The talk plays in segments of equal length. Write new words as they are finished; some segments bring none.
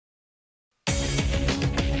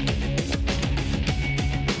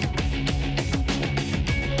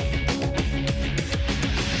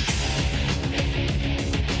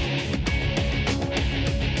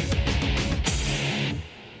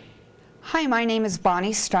Hi, my name is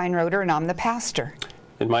Bonnie Steinroeder, and I'm the pastor.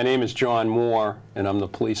 And my name is John Moore, and I'm the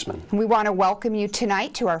policeman. We want to welcome you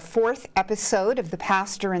tonight to our 4th episode of The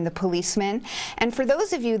Pastor and the Policeman. And for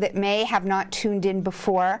those of you that may have not tuned in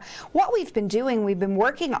before, what we've been doing, we've been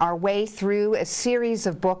working our way through a series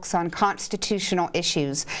of books on constitutional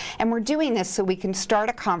issues. And we're doing this so we can start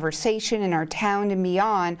a conversation in our town and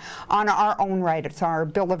beyond on our own rights, our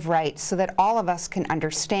Bill of Rights, so that all of us can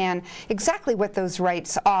understand exactly what those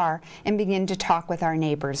rights are and begin to talk with our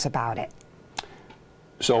neighbors about it.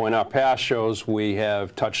 So in our past shows, we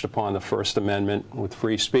have touched upon the First Amendment with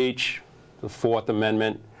free speech, the Fourth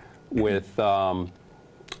Amendment with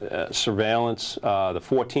surveillance, the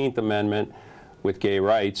 14th Amendment with gay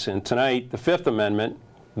rights, and tonight the Fifth Amendment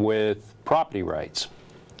with property rights.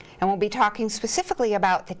 And we'll be talking specifically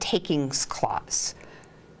about the Takings Clause.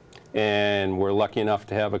 And we're lucky enough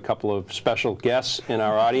to have a couple of special guests in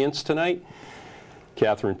our audience tonight.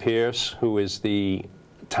 Catherine Pierce, who is the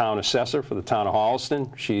town assessor for the town of Holliston.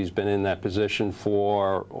 She's been in that position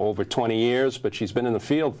for over 20 years, but she's been in the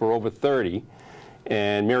field for over 30.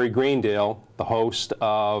 And Mary Greendale, the host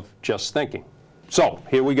of Just Thinking. So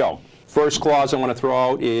here we go. First clause I want to throw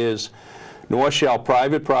out is, nor shall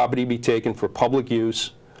private property be taken for public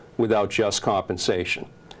use without just compensation.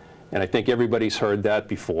 And I think everybody's heard that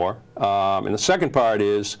before. And the second part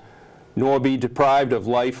is, nor be deprived of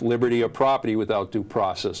life, liberty, or property without due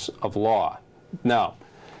process of law. Now,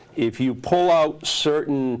 if you pull out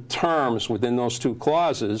certain terms within those two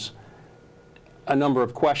clauses, a number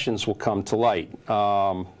of questions will come to light.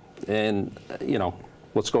 And, you know,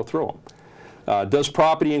 let's go through them. Does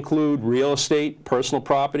property include real estate, personal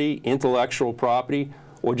property, intellectual property,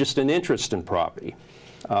 or just an interest in property?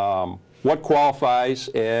 What qualifies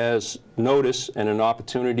as notice and an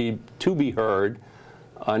opportunity to be heard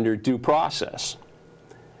under due process?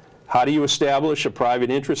 How do you establish a private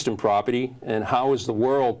interest in property, and how is the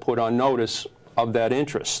world put on notice of that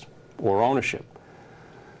interest or ownership?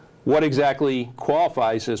 What exactly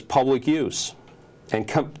qualifies as public use? And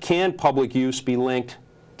can public use be linked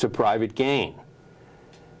to private gain?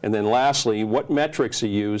 And then lastly, what metrics are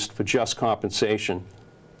used for just compensation,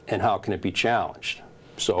 and how can it be challenged?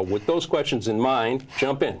 So with those questions in mind,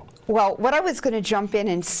 jump in. Well, what I was going to jump in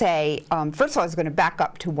and say, first of all, I was going to back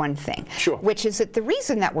up to one thing, sure, which is that the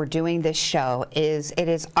reason that we're doing this show is it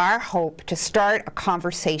is our hope to start a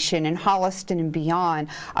conversation in Holliston and beyond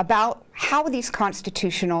about how these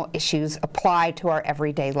constitutional issues apply to our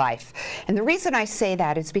everyday life. And the reason I say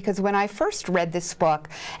that is because when I first read this book,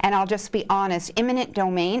 and I'll just be honest, eminent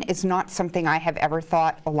domain is not something I have ever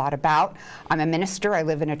thought a lot about. I'm a minister. I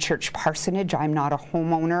live in a church parsonage. I'm not a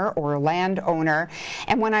homeowner or a landowner.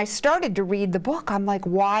 And when I started to read the book, I'm like,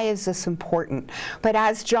 why is this important? But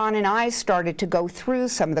as John and I started to go through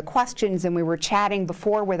some of the questions, and we were chatting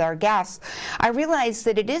before with our guests, I realized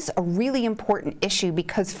that it is a really important issue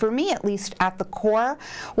because for me, at least at the core,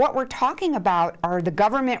 what we're talking about are the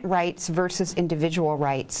government rights versus individual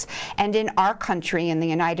rights. And in our country, in the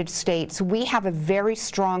United States, we have a very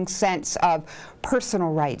strong sense of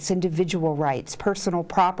personal rights, individual rights, personal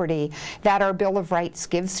property that our Bill of Rights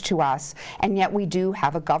gives to us, and yet we do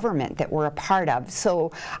have a government that we're a part of.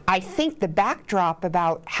 So I think the backdrop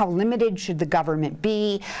about how limited should the government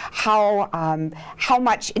be, how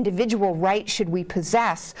much individual right should we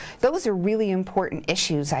possess, those are really important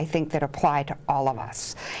issues, I think, that apply to all of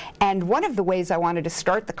us. And one of the ways I wanted to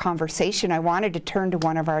start the conversation, I wanted to turn to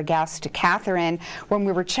one of our guests, to Catherine. When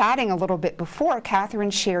we were chatting a little bit before, Catherine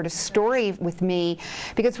shared a story with me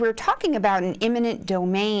because we were talking about an eminent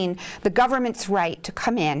domain, the government's right to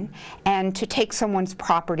come in and to take someone's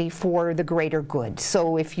property for the greater good.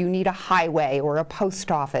 So if you need a highway or a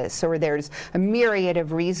post office, or there's a myriad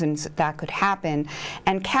of reasons that that could happen.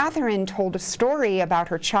 And Catherine told a story about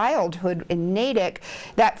her childhood in Natick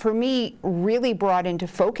that for me really brought into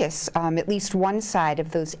focus at least one side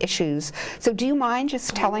of those issues. So do you mind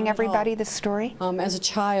just telling everybody the story? As a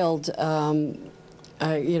child,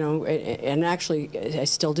 you know, and actually I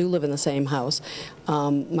still do live in the same house.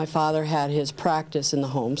 My father had his practice in the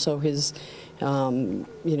home, so his, you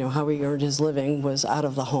know, how he earned his living was out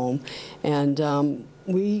of the home. And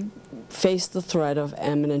we faced the threat of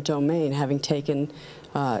eminent domain, having taken,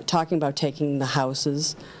 talking about taking the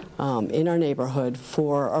houses in our neighborhood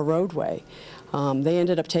for a roadway. They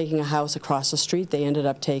ended up taking a house across the street. They ended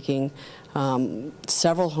up taking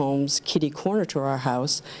several homes kitty corner to our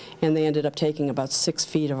house, and they ended up taking about 6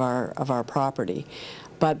 feet of our property.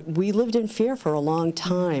 But we lived in fear for a long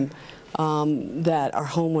time that our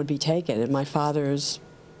home would be taken and my father's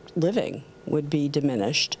living would be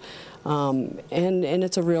diminished. And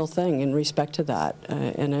it's a real thing in respect to that.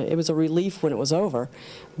 And it was a relief when it was over,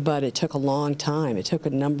 but it took a long time. It took a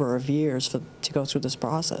number of years to go through this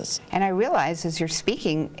process. And I realize as you're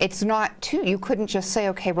speaking, it's not too, you couldn't just say,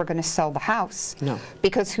 okay, we're going to sell the house. No.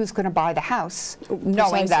 Because who's going to buy the house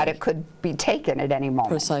knowing that it could be taken at any moment?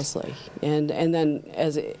 Precisely. And then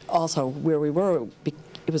also where we were,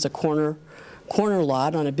 it was a corner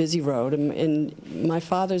lot on a busy road, and my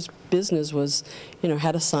father's business was,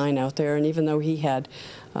 had a sign out there, and even though he had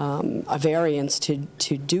a variance to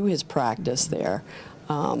do his practice there,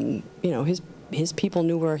 his people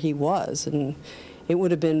knew where he was, and it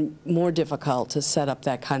would have been more difficult to set up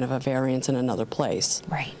that kind of a variance in another place.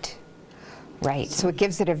 Right. Right. So it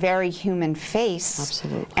gives it a very human face.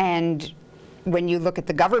 Absolutely. And when you look at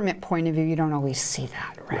the government point of view, you don't always see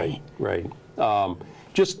that, right? Right.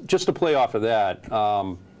 Just to play off of that,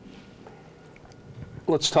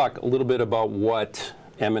 let's talk a little bit about what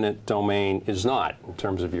eminent domain is not in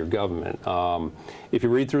terms of your government. If you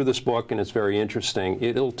read through this book, and it's very interesting,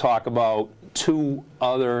 it'll talk about two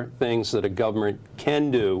other things that a government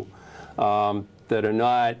can do that are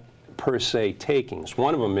not per se takings.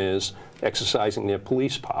 One of them is exercising their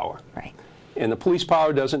police power. Right. And the police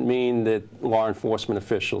power doesn't mean that law enforcement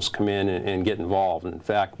officials come in and get involved. In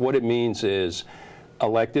fact, what it means is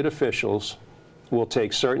elected officials will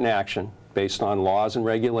take certain action based on laws and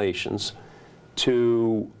regulations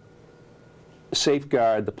to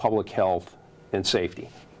safeguard the public health and safety,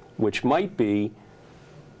 which might be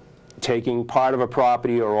taking part of a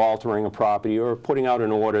property or altering a property or putting out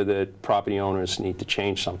an order that property owners need to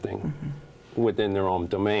change something within their own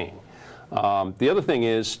domain. The other thing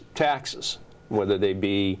is taxes, whether they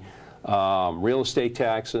be real estate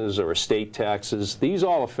taxes or estate taxes. These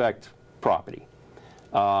all affect property.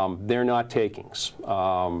 They're not takings.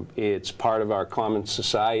 It's part of our common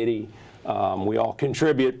society. We all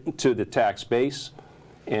contribute to the tax base,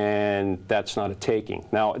 and that's not a taking.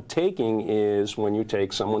 Now, a taking is when you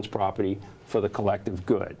take someone's property for the collective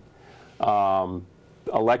good.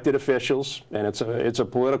 Elected officials, and it's a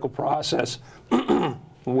political process,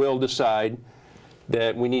 will decide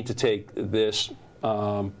that we need to take this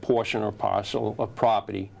portion or parcel of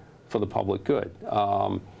property for the public good.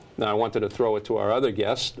 Now, I wanted to throw it to our other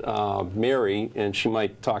guest, Mary, and she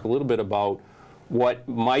might talk a little bit about what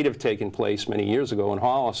might have taken place many years ago in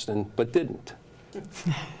Holliston, but didn't.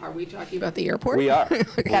 Are we talking about the airport? We are.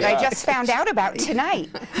 That I just found out about tonight.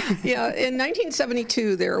 Yeah, in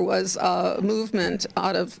 1972, there was a movement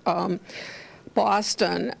out of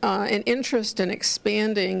Boston, an interest in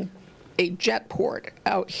expanding a jet port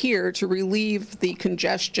out here to relieve the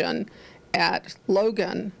congestion at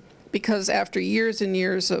Logan, because after years and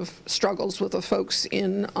years of struggles with the folks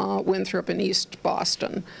in Winthrop and East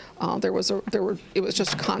Boston, it was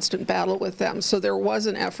just a constant battle with them. So there was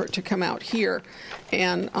an effort to come out here,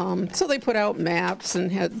 and so they put out maps and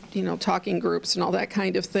had talking groups and all that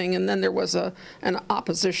kind of thing. And then there was an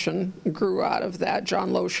opposition grew out of that.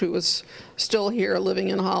 John Loesch, who was still here living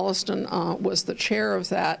in Holliston, was the chair of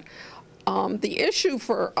that. The issue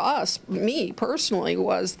for us, me personally,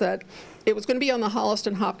 was that it was going to be on the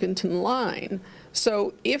Holliston-Hopkinton line.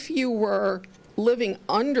 So if you were living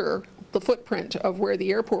under the footprint of where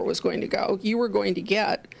the airport was going to go, you were going to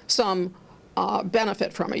get some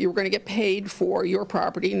benefit from it. You were going to get paid for your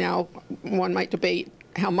property. Now, one might debate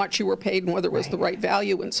how much you were paid and whether it was the right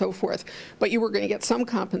value and so forth, but you were going to get some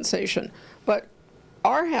compensation. But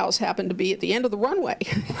our house happened to be at the end of the runway.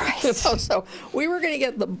 Right. So we were going to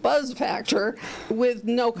get the buzz factor with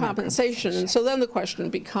no compensation. And so then the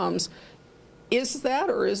question becomes, is that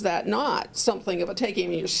or is that not something of a taking? I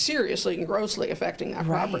mean, you're seriously and grossly affecting that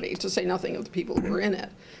property, to say nothing of the people who were in it.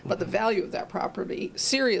 But the value of that property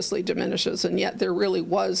seriously diminishes, and yet there really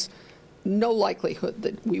was no likelihood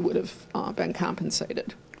that we would have been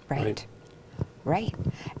compensated. Right. Right.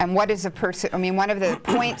 And what is a person, I mean, one of the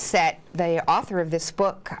points that the author of this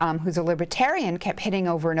book, who's a libertarian, kept hitting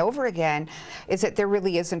over and over again, is that there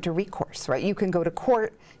really isn't a recourse, right? You can go to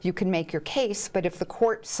court, you can make your case, but if the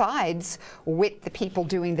court sides with the people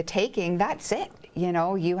doing the taking, that's it.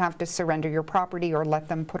 You have to surrender your property or let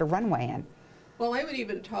them put a runway in. Well, I would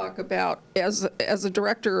even talk about, as a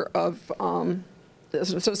director of,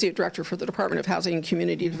 as an associate director for the Department of Housing and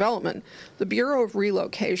Community Development, the Bureau of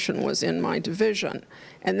Relocation was in my division.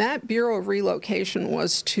 And that Bureau of Relocation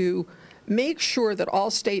was to make sure that all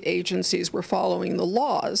state agencies were following the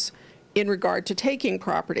laws in regard to taking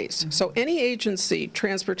properties. So any agency,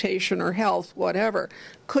 transportation or health, whatever,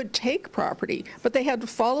 could take property, but they had to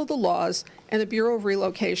follow the laws, and the Bureau of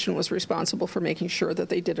Relocation was responsible for making sure that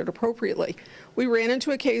they did it appropriately. We ran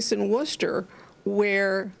into a case in Worcester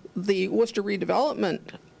where the Worcester redevelopment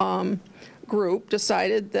group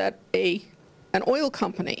decided that an oil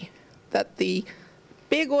company, that the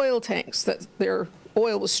big oil tanks that their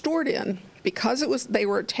oil was stored in, because they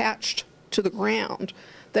were attached to the ground,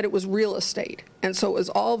 that it was real estate. And so it was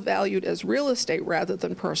all valued as real estate rather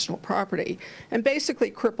than personal property, and basically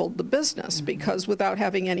crippled the business because without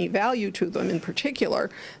having any value to them in particular,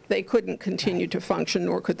 they couldn't continue to function,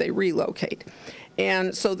 nor could they relocate.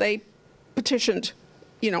 And so they petitioned,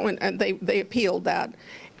 and they appealed that.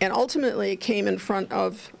 And ultimately it came in front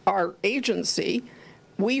of our agency.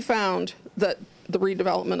 We found that the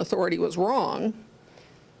redevelopment authority was wrong,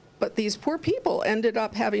 but these poor people ended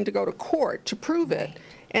up having to go to court to prove it.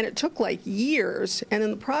 And it took like years, and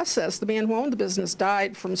in the process, the man who owned the business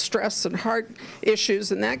died from stress and heart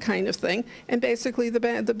issues and that kind of thing, and basically the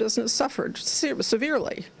business suffered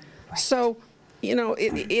severely. Right. So,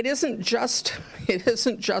 it isn't just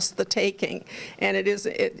the taking, and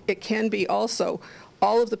it can be also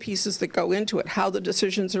all of the pieces that go into it, how the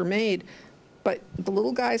decisions are made, but the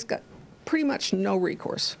little guy's got pretty much no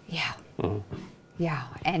recourse. Yeah. Mm-hmm. Yeah,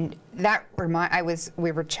 and that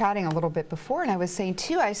we were chatting a little bit before, and I was saying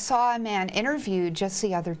too, I saw a man interviewed just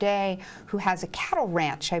the other day who has a cattle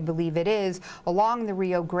ranch, I believe it is, along the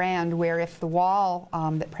Rio Grande, where if the wall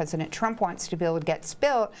that President Trump wants to build gets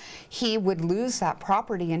built, he would lose that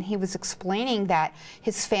property. And he was explaining that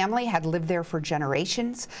his family had lived there for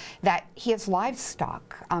generations, that he has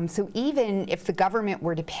livestock. So even if the government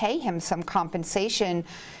were to pay him some compensation,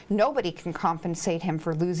 nobody can compensate him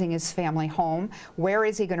for losing his family home. Where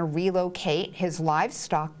is he going to relocate his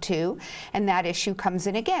livestock to? And that issue comes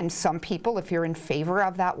in again. Some people, if you're in favor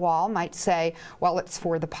of that wall, might say, well, it's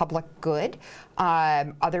for the public good.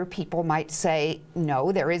 Other people might say,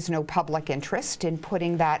 no, there is no public interest in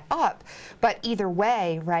putting that up. But either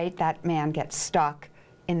way, right, that man gets stuck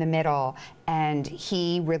in the middle, and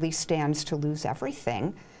he really stands to lose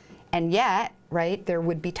everything. And yet, right, there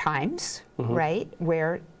would be times, right,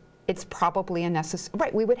 where it's probably a necessary,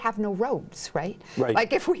 right, we would have no roads, right? Right.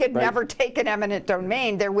 Like if we had never taken eminent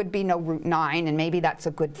domain, there would be no Route 9, and maybe that's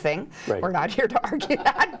a good thing. Right. We're not here to argue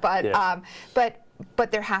that, but, Yeah.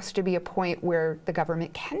 But there has to be a point where the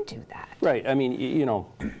government can do that. Right. I mean,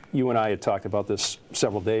 you and I had talked about this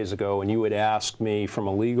several days ago, and you had asked me from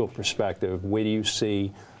a legal perspective, where do you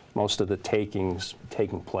see most of the takings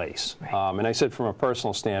taking place? Right. And I said from a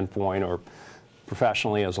personal standpoint, or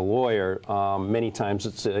professionally as a lawyer, many times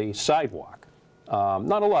it's a sidewalk.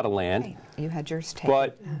 Not a lot of land. Right. You had yours taken.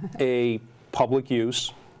 But a public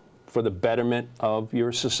use for the betterment of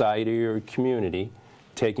your society or community,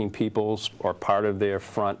 taking people's or part of their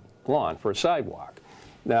front lawn for a sidewalk.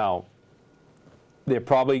 Now, they're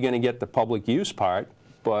probably going to get the public use part,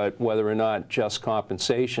 but whether or not just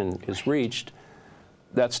compensation is reached,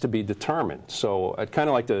 that's to be determined. So I'd kind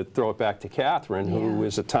of like to throw it back to Catherine, who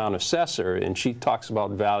is a town assessor, and she talks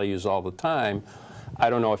about values all the time. I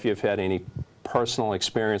don't know if you've had any personal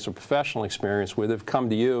experience or professional experience where they've come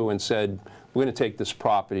to you and said, we're going to take this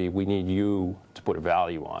property, we need you to put a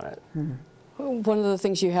value on it. Mm-hmm. One of the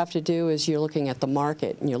things you have to do is you're looking at the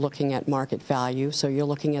market, and you're looking at market value, so you're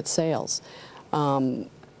looking at sales.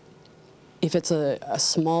 If it's a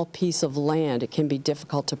small piece of land, it can be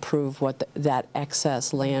difficult to prove what that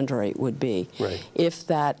excess land rate would be. Right. If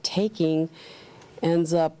that taking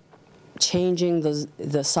ends up changing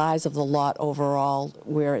the size of the lot overall,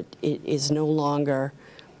 where it is no longer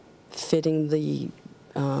fitting the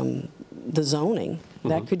zoning,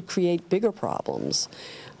 that could create bigger problems.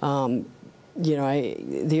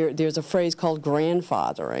 There's a phrase called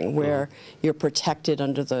grandfathering, where you're protected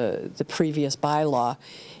under the previous bylaw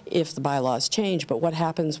if the bylaws change. But what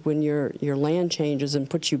happens when your land changes and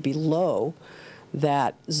puts you below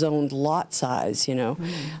that zoned lot size,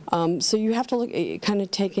 So you have to kind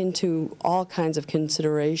of take into all kinds of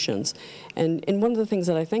considerations. And one of the things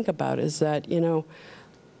that I think about is that,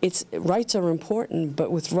 rights are important,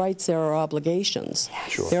 but with rights there are obligations.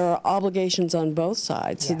 Sure. There are obligations on both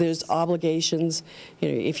sides. Yes. So there's obligations,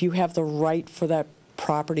 if you have the right for that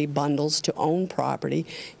property bundles to own property,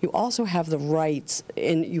 you also have the rights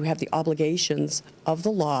and you have the obligations of the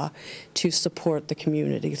law to support the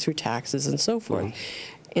community through taxes and so forth.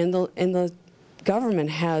 And the government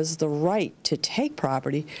has the right to take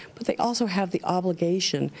property, but they also have the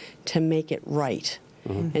obligation to make it right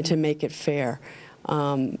and to make it fair.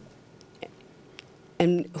 And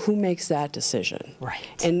who makes that decision? Right.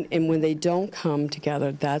 And when they don't come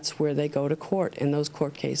together, that's where they go to court, and those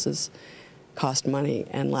court cases cost money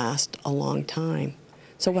and last a long time.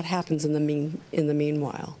 So what happens in the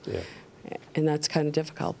meanwhile? Yeah. And that's kind of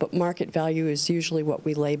difficult. But market value is usually what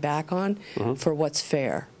we lay back on for what's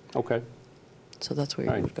fair. Okay. So that's where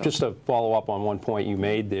All you right, would go. just to follow up on one point you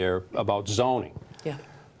made there about zoning. Yeah.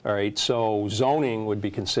 All right, so zoning would be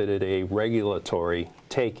considered a regulatory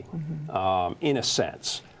taking, in a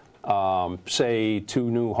sense. Say two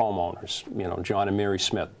new homeowners, you know, John and Mary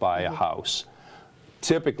Smith buy a house.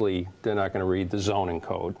 Typically, they're not going to read the zoning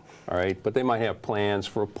code, all right? But they might have plans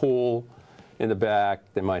for a pool in the back.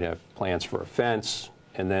 They might have plans for a fence,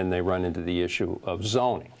 and then they run into the issue of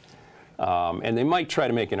zoning. And they might try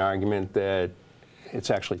to make an argument that it's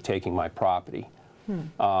actually taking my property,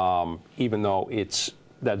 even though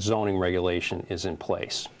that zoning regulation is in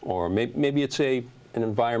place. Or maybe it's an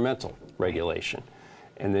environmental regulation,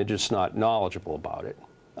 and they're just not knowledgeable about it.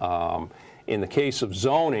 In the case of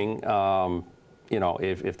zoning, you know,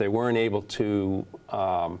 if they weren't able to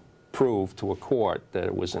prove to a court that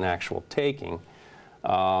it was an actual taking,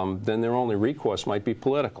 then their only recourse might be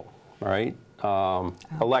political, right?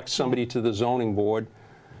 Elect somebody to the zoning board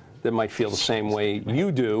that might feel the same way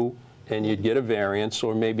you do, and you'd get a variance,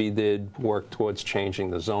 or maybe they'd work towards changing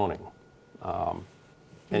the zoning.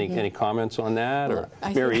 Any comments on that? Or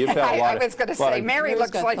Mary, you've had a lot of... I was going to say, Mary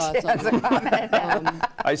looks like she has a comment.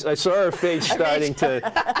 I saw her face starting to...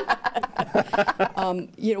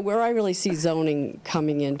 You know, where I really see zoning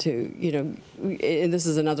coming into, you know, and this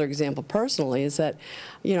is another example personally, is that,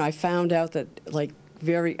 you know, I found out that, like,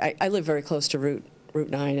 I live very close to Route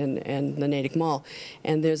 9 and the Natick Mall,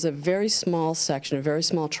 and there's a very small section, a very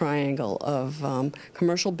small triangle of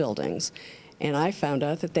commercial buildings, and I found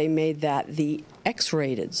out that they made that the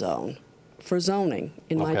X-rated zone for zoning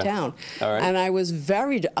in my town. All right. And I was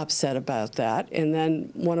very upset about that, and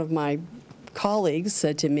then one of my colleagues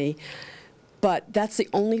said to me, but that's the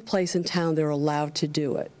only place in town they're allowed to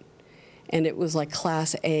do it. And it was like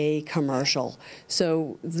Class A commercial.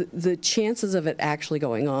 So the chances of it actually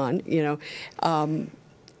going on, you know,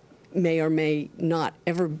 may or may not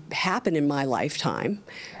ever happen in my lifetime.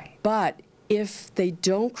 Right. But if they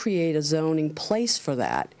don't create a zoning place for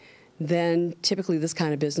that, then typically this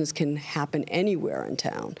kind of business can happen anywhere in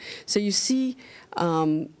town. So you see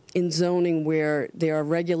in zoning where there are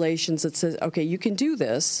regulations that says, okay, you can do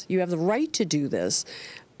this, you have the right to do this,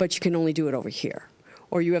 but you can only do it over here.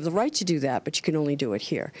 Or you have the right to do that, but you can only do it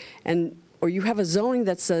here. Or you have a zoning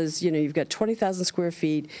that says, you know, you've got 20,000 square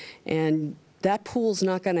feet, and that pool's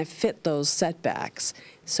not going to fit those setbacks,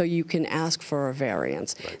 so you can ask for a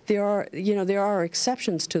variance. Right. There are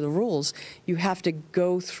exceptions to the rules. You have to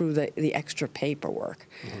go through the extra paperwork,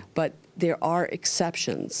 but there are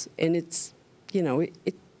exceptions, and it's, you know,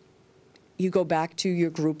 you go back to your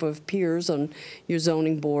group of peers on your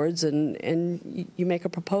zoning boards and you make a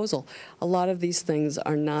proposal. A lot of these things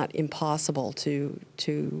are not impossible to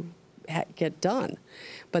get done,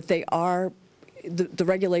 but they are, the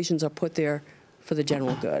regulations are put there for the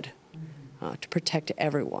general good, to protect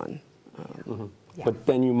everyone. Yeah. But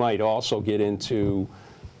then you might also get into,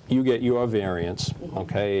 you get your variance,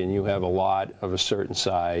 okay, and you have a lot of a certain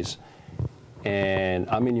size, and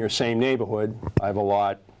I'm in your same neighborhood, I have a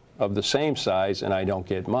lot of the same size, and I don't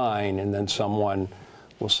get mine, and then someone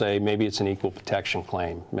will say, maybe it's an equal protection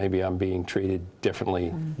claim. Maybe I'm being treated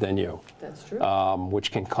differently than you. That's true.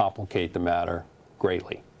 Which can complicate the matter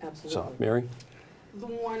greatly. Absolutely. So, Mary? The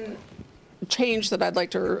one change that I'd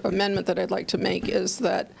like to, or amendment that I'd like to make is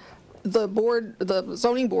that the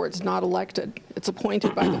zoning board's not elected. It's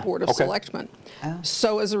appointed by the Board of Selectmen. Oh.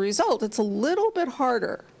 So as a result, it's a little bit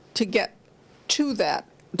harder to get to that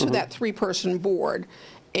three-person board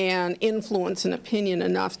and influence an opinion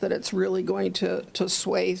enough that it's really going to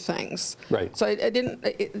sway things. Right. So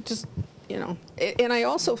it just, you know, and I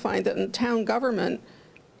also find that in town government,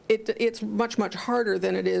 it's much, much harder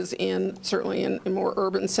than it is certainly in more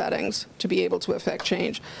urban settings to be able to affect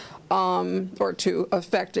change or to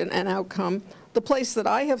affect an outcome. The place that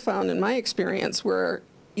I have found in my experience where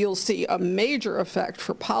you'll see a major effect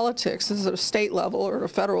for politics, this is at a state level or a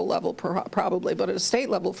federal level probably, but at a state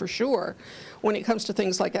level for sure, when it comes to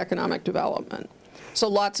things like economic development. So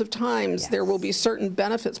lots of times there will be certain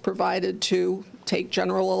benefits provided to, take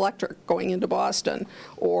General Electric going into Boston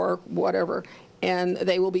or whatever, and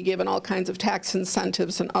they will be given all kinds of tax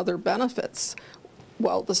incentives and other benefits.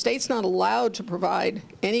 Well, the state's not allowed to provide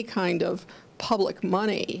any kind of public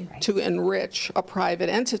money to enrich a private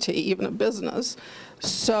entity, even a business.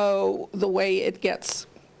 So the way it gets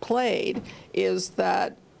played is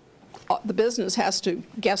that the business has to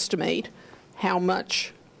guesstimate how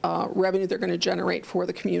much revenue they're going to generate for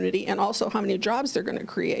the community and also how many jobs they're going to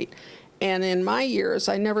create. And in my years,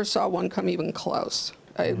 I never saw one come even close.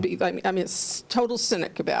 I mean, it's total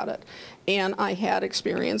cynic about it. And I had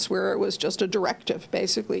experience where it was just a directive,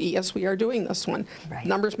 basically. Yes, we are doing this one. Right.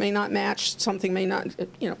 Numbers may not match, something may not,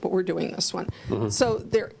 but we're doing this one. So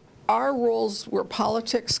there are roles where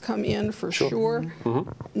politics come in for sure.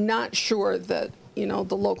 Not sure that,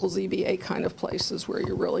 the local ZBA kind of places where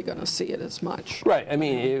you're really going to see it as much. Right. I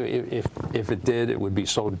mean, if it did, it would be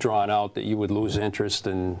so drawn out that you would lose interest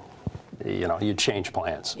and, you'd change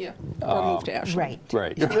plans. Yeah, or move to Ashland.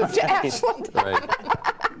 Right. Move to Ashland.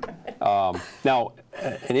 Right. Now,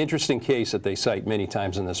 an interesting case that they cite many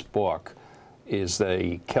times in this book is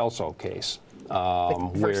the Kelso case.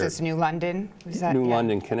 Versus New London? Was that, New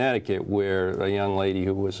London, Connecticut, where a young lady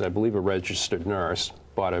who was, I believe, a registered nurse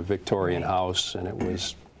bought a Victorian house, and it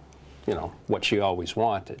was, what she always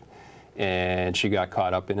wanted. And she got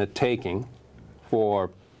caught up in a taking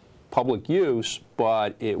for public use,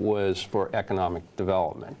 but it was for economic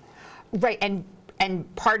development. Right,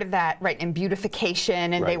 and part of that, right, and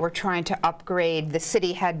beautification, and they were trying to upgrade. The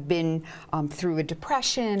city had been through a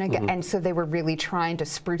depression, and so they were really trying to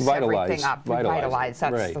spruce everything up. Vitalize,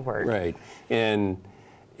 that's the word. Right, and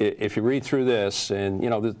if you read through this, and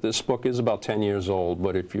this book is about 10 years old,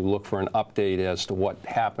 but if you look for an update as to what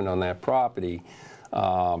happened on that property,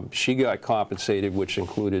 she got compensated, which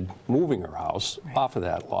included moving her house off of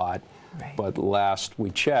that lot, but last we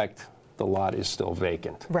checked, the lot is still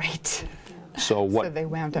vacant. Right. So what they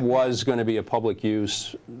wound up was going to be a public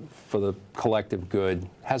use for the collective good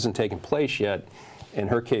hasn't taken place yet, and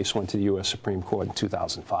her case went to the U.S. Supreme Court in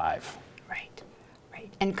 2005. Right.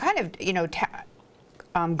 And kind of,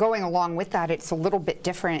 going along with that, it's a little bit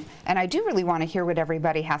different, and I do really want to hear what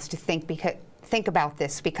everybody has to think about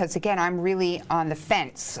this, because again, I'm really on the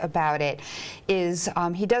fence about it.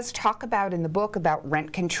 He does talk about in the book about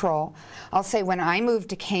rent control. I'll say when I moved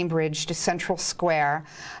to Cambridge, to Central Square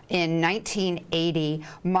in 1980,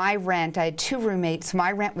 my rent, I had 2 roommates,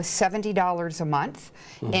 my rent was $70 a month,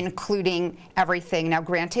 including everything. Now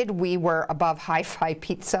granted, we were above Hi-Fi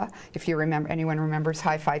Pizza, if you remember, anyone remembers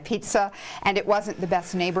Hi-Fi Pizza, and it wasn't the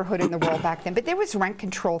best neighborhood in the world back then, but there was rent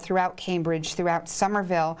control throughout Cambridge, throughout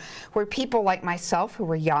Somerville, where people like myself, who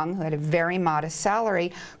were young, who had a very modest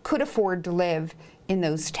salary, could afford to live in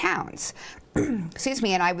those towns. Excuse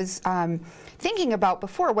me, and I was thinking about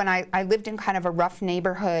before when I lived in kind of a rough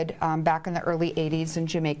neighborhood back in the early 80s in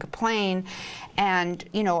Jamaica Plain, and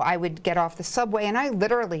I would get off the subway and I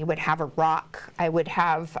literally would have a rock. I would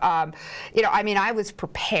have, I was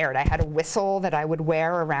prepared. I had a whistle that I would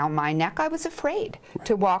wear around my neck. I was afraid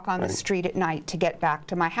to walk on the street at night to get back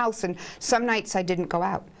to my house, and some nights I didn't go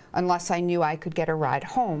out unless I knew I could get a ride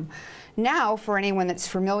home. Now, for anyone that's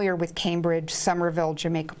familiar with Cambridge, Somerville,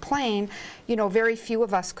 Jamaica Plain, very few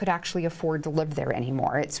of us could actually afford to live there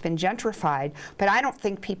anymore. It's been gentrified, but I don't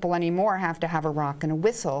think people anymore have to have a rock and a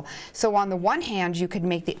whistle. So on the one hand, you could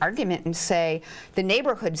make the argument and say the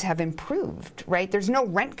neighborhoods have improved, right? There's no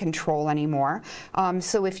rent control anymore.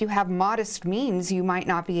 So if you have modest means, you might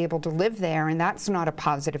not be able to live there, and that's not a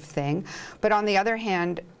positive thing. But on the other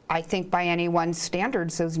hand, I think by anyone's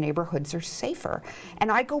standards, those neighborhoods are safer.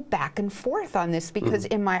 And I go back and forth on this because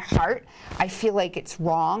in my heart, I feel like it's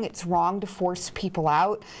wrong. It's wrong to force people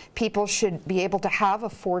out. People should be able to have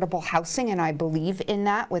affordable housing, and I believe in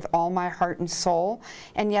that with all my heart and soul.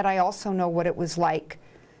 And yet I also know what it was like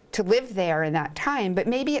to live there in that time, but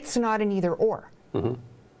maybe it's not an either or.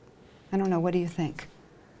 I don't know, what do you think?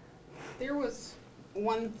 There was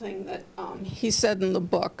one thing that he said in the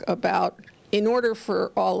book about, in order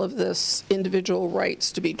for all of this individual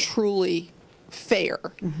rights to be truly fair,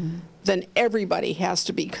 then everybody has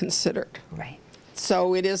to be considered. Right.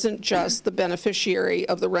 So it isn't just the beneficiary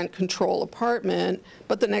of the rent control apartment,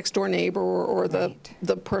 but the next door neighbor or the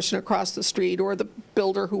person across the street or the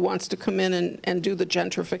builder who wants to come in and do the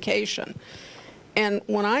gentrification. And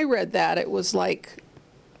when I read that, it was like,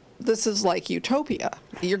 this is like utopia.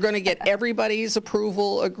 You're going to get everybody's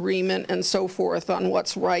approval, agreement, and so forth on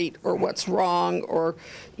what's right or what's wrong, or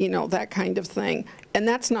that kind of thing. And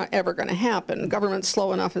that's not ever going to happen. The government's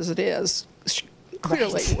slow enough as it is.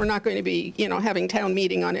 Clearly, we're not going to be, having town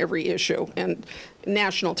meeting on every issue, and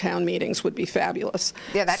national town meetings would be fabulous.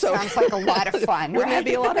 Yeah, that sounds like a lot of fun. Wouldn't that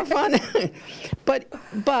be a lot of fun?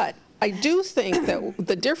 But I do think that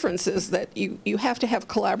the difference is that you have to have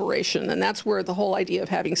collaboration, and that's where the whole idea of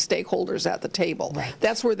having stakeholders at the table,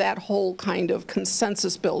 that's where that whole kind of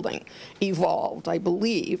consensus building evolved, I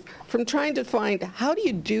believe, from trying to find how do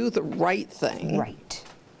you do the right thing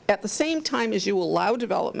at the same time as you allow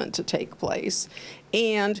development to take place,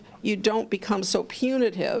 and you don't become so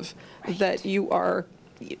punitive that you are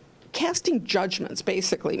casting judgments,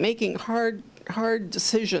 basically, making hard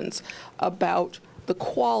decisions about the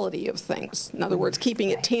quality of things. In other words, keeping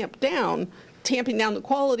it tamping down the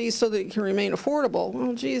quality so that it can remain affordable.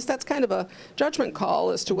 Well, geez, that's kind of a judgment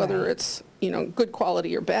call as to whether it's, you know, good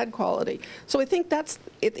quality or bad quality. So I think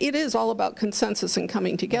it is all about consensus and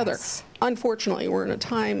coming together. Yes. Unfortunately, we're in a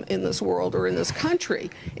time in this world or in this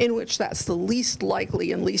country in which that's the least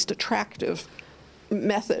likely and least attractive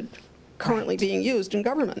method currently being used in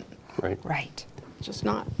government. Right. Right. Just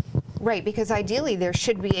not. Right, because ideally there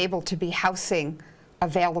should be able to be housing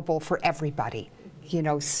available for everybody, you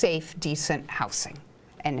know, safe, decent housing,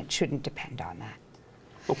 and it shouldn't depend on that.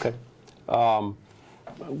 Okay. I'm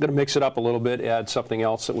going to mix it up a little bit, add something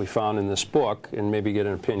else that we found in this book, and maybe get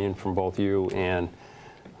an opinion from both you and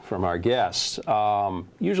from our guests.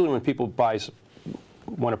 Usually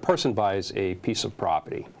when a person buys a piece of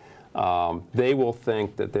property, they will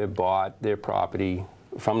think that they've bought their property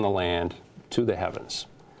from the land to the heavens.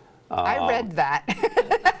 I read that.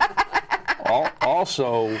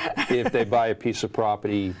 Also, if they buy a piece of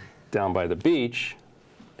property down by the beach,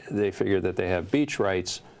 they figure that they have beach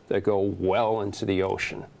rights that go well into the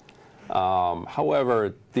ocean.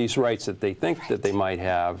 However, these rights that they think that they might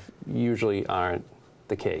have usually aren't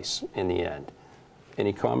the case in the end.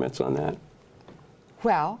 Any comments on that?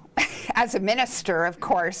 Well, as a minister, of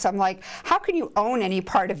course, I'm like, how can you own any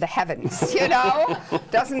part of the heavens, you know?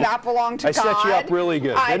 Doesn't that belong to God? I set you up really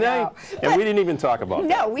good, didn't I? And we didn't even talk about that.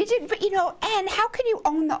 No, we didn't, but you know, and how can you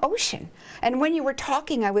own the ocean? And when you were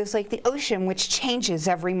talking, I was like, the ocean, which changes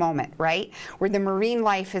every moment, right? Where the marine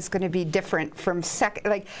life is going to be different from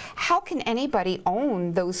like, how can anybody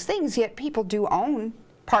own those things? Yet people do own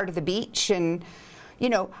part of the beach. And you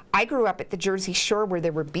know, I grew up at the Jersey Shore where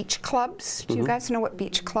there were beach clubs. Do you guys know what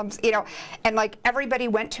beach clubs, you know, and like everybody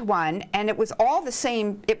went to one and it was all the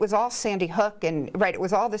same, it was all Sandy Hook and, right, it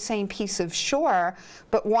was all the same piece of shore,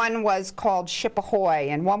 but one was called Ship Ahoy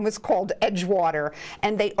and one was called Edgewater,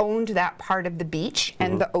 and they owned that part of the beach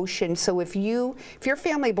and the ocean. So if your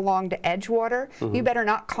family belonged to Edgewater, you better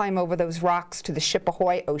not climb over those rocks to the Ship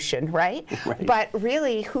Ahoy ocean, right? But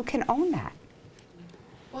really, who can own that?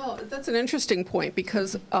 Well, that's an interesting point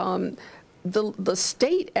because the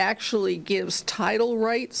state actually gives title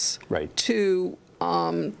rights to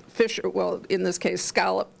fish, well, in this case,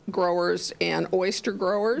 scallop growers and oyster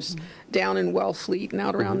growers down in Wellfleet and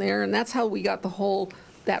out around there. And that's how we got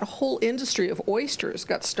that whole industry of oysters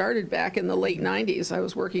got started back in the late 90s. I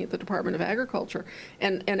was working at the Department of Agriculture.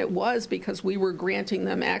 And it was because we were granting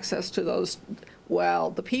them access to those, well,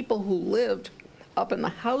 the people who lived up in the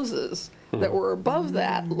houses that were above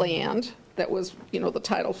that land, that was, you know, the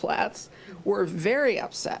tidal flats, were very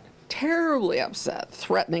upset, terribly upset,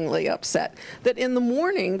 threateningly upset, that in the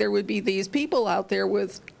morning there would be these people out there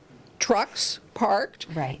with trucks parked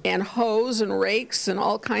and hoes and rakes and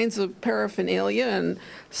all kinds of paraphernalia and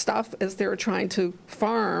stuff as they were trying to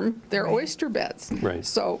farm their oyster beds.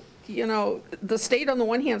 So, you know, the state on the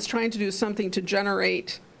one hand is trying to do something to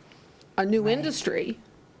generate a new industry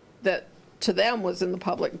that to them was in the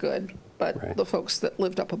public good, but the folks that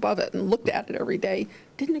lived up above it and looked at it every day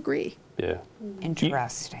didn't agree. Yeah.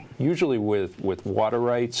 Interesting. Usually with water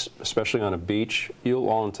rights, especially on a beach,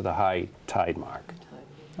 you'll own to the high tide mark.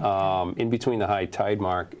 In between the high tide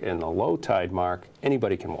mark and the low tide mark,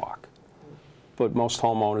 anybody can walk. But most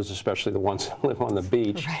homeowners, especially the ones that live on the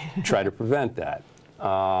beach, try to prevent that.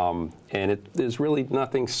 And there's really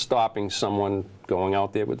nothing stopping someone going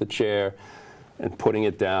out there with a chair and putting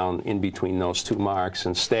it down in between those two marks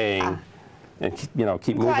and staying, and keep moving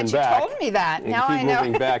back. Glad you told me that. Now I know. Keep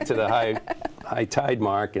moving back to the high tide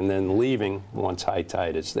mark, and then leaving once high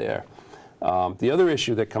tide is there. The other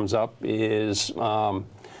issue that comes up is,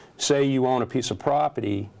 say you own a piece of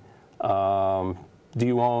property. Do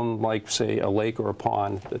you own, like, say, a lake or a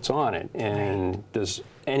pond that's on it, and does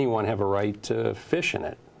anyone have a right to fish in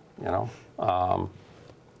it? You know.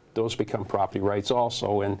 Those become property rights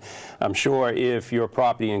also, and I'm sure if your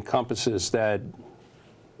property encompasses that,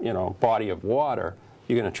 body of water,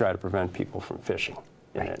 you're going to try to prevent people from fishing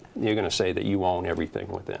in it. You're going to say that you own everything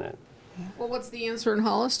within it. Well, what's the answer in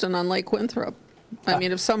Holliston on Lake Winthrop? I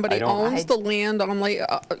mean, if somebody owns the land on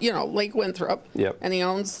Lake Winthrop, and he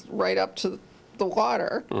owns right up to the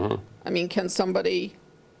water, I mean, can somebody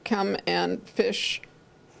come and fish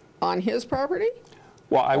on his property?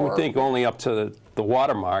 Well, I would think only up to the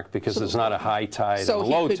water mark, because there's not a high tide and a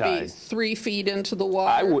low tide. So he could be 3 feet into the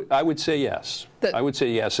water? I would say yes. I would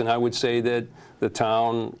say yes, and I would say that the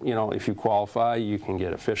town, if you qualify, you can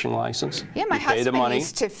get a fishing license. Yeah, my husband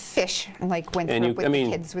used to fish in Lake Winthrop with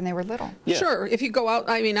the kids when they were little. Yeah. Sure, if you go out,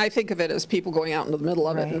 I mean, I think of it as people going out into the middle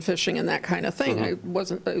of it and fishing and that kind of thing. I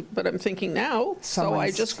wasn't, but I'm thinking now, so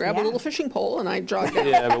I just grab a little fishing pole and I jog down.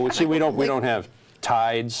 Yeah, but see, we don't have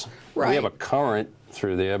tides. We Right. have a current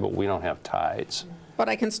through there, but we don't have tides. But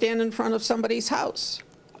I can stand in front of somebody's house.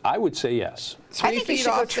 I would say yes. I think you should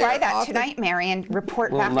go try that tonight, Mary, and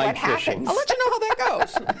report back night what fishing. happens. I'll let you know how that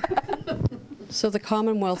goes. So the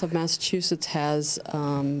Commonwealth of Massachusetts has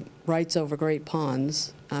rights over great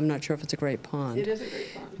ponds. I'm not sure if it's a great pond. It is a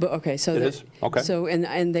great pond. But okay, so It is? Okay. So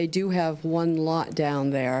and they do have one lot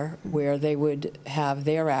down there where they would have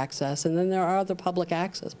their access, and then there are other public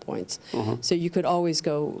access points. So you could always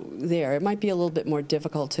go there. It might be a little bit more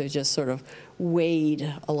difficult to just sort of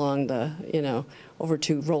wade along the, over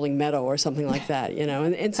to Rolling Meadow or something like that,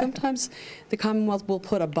 And sometimes the Commonwealth will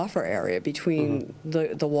put a buffer area between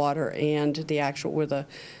the water and the actual where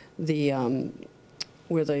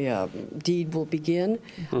the deed will begin.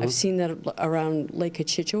 I've seen that around Lake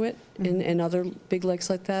Cochituate and other big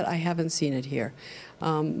lakes like that. I haven't seen it here.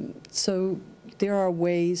 So there are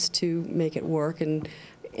ways to make it work, and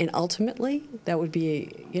ultimately that would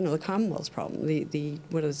be, the Commonwealth's problem. The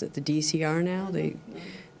what is it? The DCR now.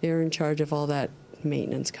 They're in charge of all that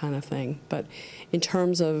maintenance kind of thing. But in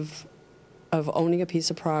terms of owning a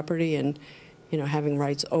piece of property and having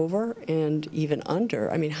rights over and even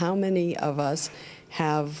under, I mean, how many of us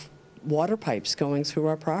have water pipes going through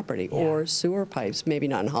our property or sewer pipes, maybe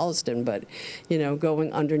not in Holliston, but,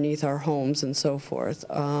 going underneath our homes and so forth.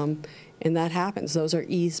 And that happens. Those are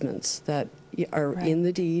easements that are in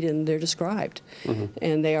the deed, and they're described.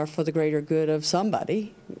 And they are for the greater good of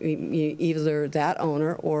somebody, either that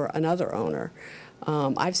owner or another owner.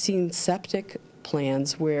 I've seen septic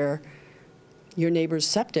plans where your neighbor's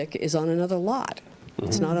septic is on another lot.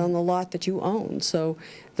 It's not on the lot that you own. So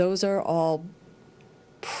those are all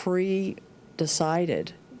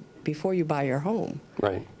pre-decided before you buy your home.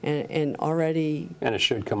 Right. And already... And it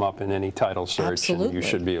should come up in any title search. Absolutely. And you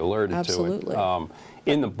should be alerted Absolutely. to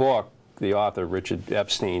it. In the book, the author, Richard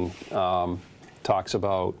Epstein, talks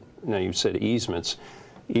about, you said easements.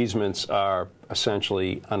 Easements are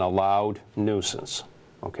essentially an allowed nuisance.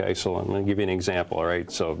 Okay, so I'm going to give you an example, all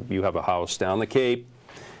right? So you have a house down the Cape,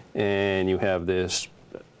 and you have this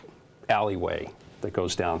alleyway that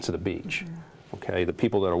goes down to the beach. Okay, the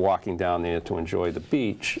people that are walking down there to enjoy the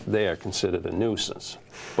beach, they are considered a nuisance,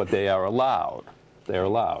 but they are allowed. They're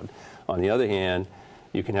allowed. On the other hand,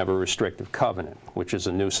 you can have a restrictive covenant, which is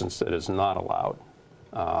a nuisance that is not allowed.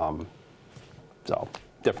 So,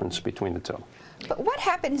 difference between the two. But what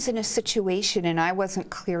happens in a situation, and I wasn't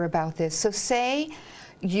clear about this, so say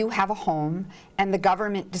you have a home and the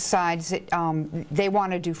government decides that they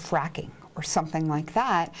want to do fracking or something like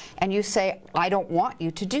that, and you say, I don't want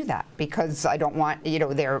you to do that because I don't want,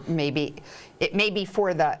 it may be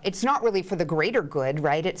for the, it's not really for the greater good,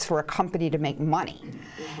 right? It's for a company to make money.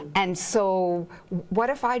 And so what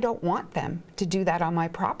if I don't want them to do that on my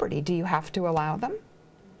property? Do you have to allow them?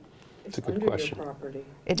 It's a good question.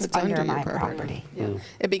 It's under my property. Yeah.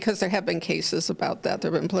 And because there have been cases about that,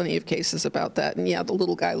 there have been plenty of cases about that, and the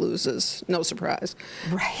little guy loses, no surprise.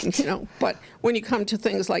 Right. But when you come to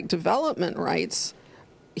things like development rights,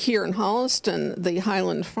 here in Holliston, the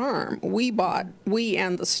Highland Farm, we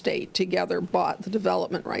and the state together bought the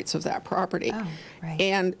development rights of that property. Oh, right.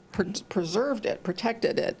 And preserved it,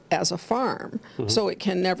 protected it as a farm, so it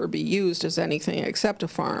can never be used as anything except a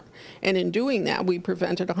farm. And in doing that, we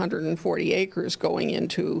prevented 140 acres going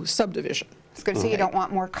into subdivision. I was going to say, you don't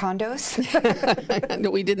want more condos?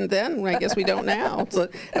 No, we didn't then. I guess we don't now. So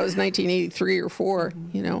that was 1983 or 4,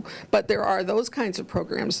 But there are those kinds of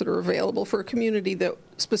programs that are available for a community that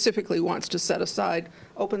specifically wants to set aside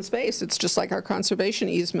open space. It's just like our conservation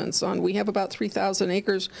easements we have about 3,000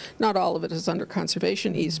 acres. Not all of it is under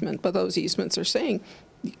conservation easement, but those easements are saying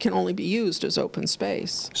it can only be used as open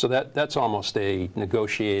space. So that's almost a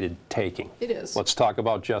negotiated taking. It is. Let's talk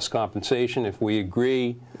about just compensation. If we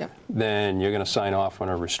agree, then you're going to sign off on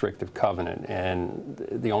a restrictive covenant. And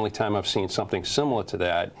the only time I've seen something similar to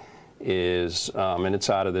that is, and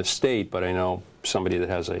it's out of this state, but I know somebody that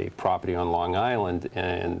has a property on Long Island,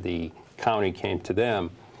 and the county came to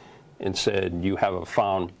them and said, you have a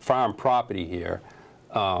farm property here.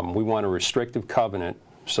 We want a restrictive covenant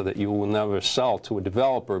so that you will never sell to a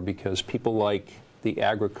developer because people like the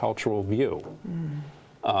agricultural view.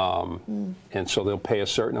 And so they'll pay a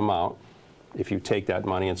certain amount if you take that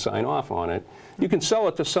money and sign off on it. You can sell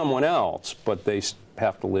it to someone else, but they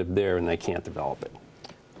have to live there and they can't develop it.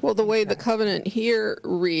 Well, the way the covenant here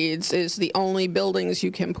reads is the only buildings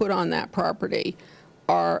you can put on that property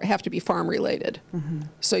have to be farm related.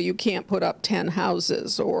 So you can't put up 10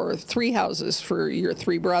 houses or 3 houses for your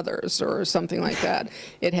 3 brothers or something like that.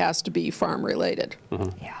 It has to be farm related.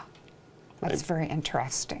 Yeah. That's very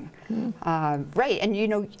interesting. Right, and you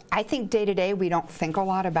know, I think day to day we don't think a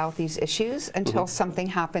lot about these issues until something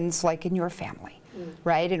happens like in your family.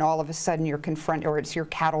 Right, and all of a sudden you're confronted, or it's your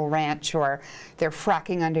cattle ranch, or they're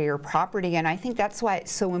fracking under your property, and I think that's why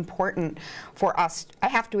it's so important for us. I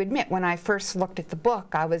have to admit, when I first looked at the book,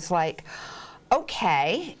 I was like,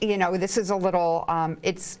 okay, you know, this is a little,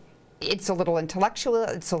 it's a little intellectual,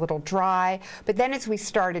 it's a little dry, but then as we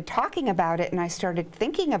started talking about it and I started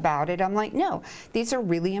thinking about it, I'm like, no, these are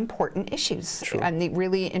really important issues and the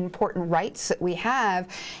really important rights that we have.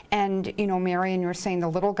 And, you know, Marion, you were saying the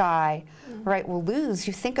little guy, right, will lose.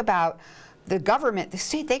 You think about the government, the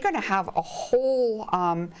state, they're going to have a whole,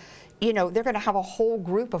 you know, they're going to have a whole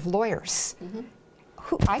group of lawyers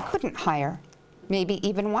who I couldn't hire, maybe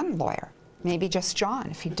even one lawyer. Maybe just John,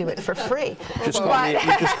 if he'd do it for free. You just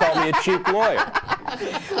called me a cheap lawyer.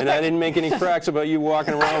 And I didn't make any cracks about you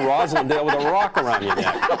walking around Roslindale with a rock around your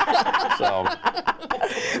neck. So.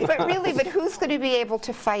 But really, but who's going to be able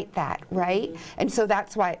to fight that, right? And so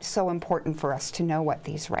that's why it's so important for us to know what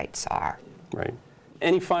these rights are. Right.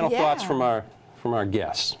 Any final thoughts from our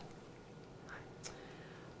guests?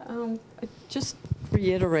 Just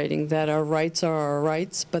reiterating that our rights are our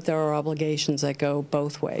rights, but there are obligations that go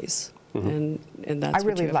both ways. And that's I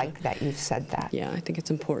really what like that you've said that. Yeah, I think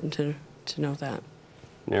it's important to know that.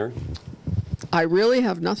 Mary? I really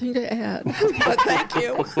have nothing to add, but thank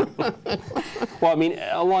you. Well, I mean,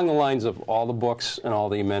 along the lines of all the books and all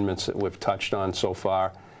the amendments that we've touched on so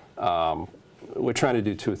far, we're trying to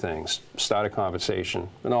do two things: start a conversation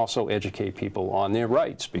and also educate people on their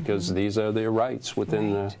rights, because these are their rights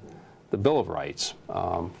within the Bill of Rights.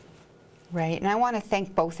 Right, and I want to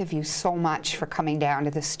thank both of you so much for coming down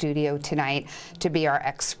to the studio tonight to be our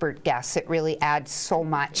expert guests. It really adds so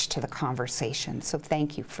much to the conversation, so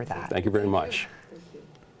thank you for that. Thank you very much.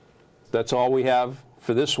 That's all we have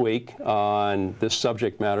for this week on this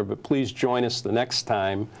subject matter, but please join us the next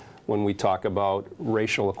time when we talk about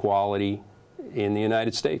racial equality in the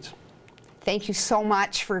United States. Thank you so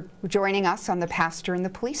much for joining us on The Pastor and the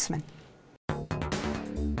Policeman.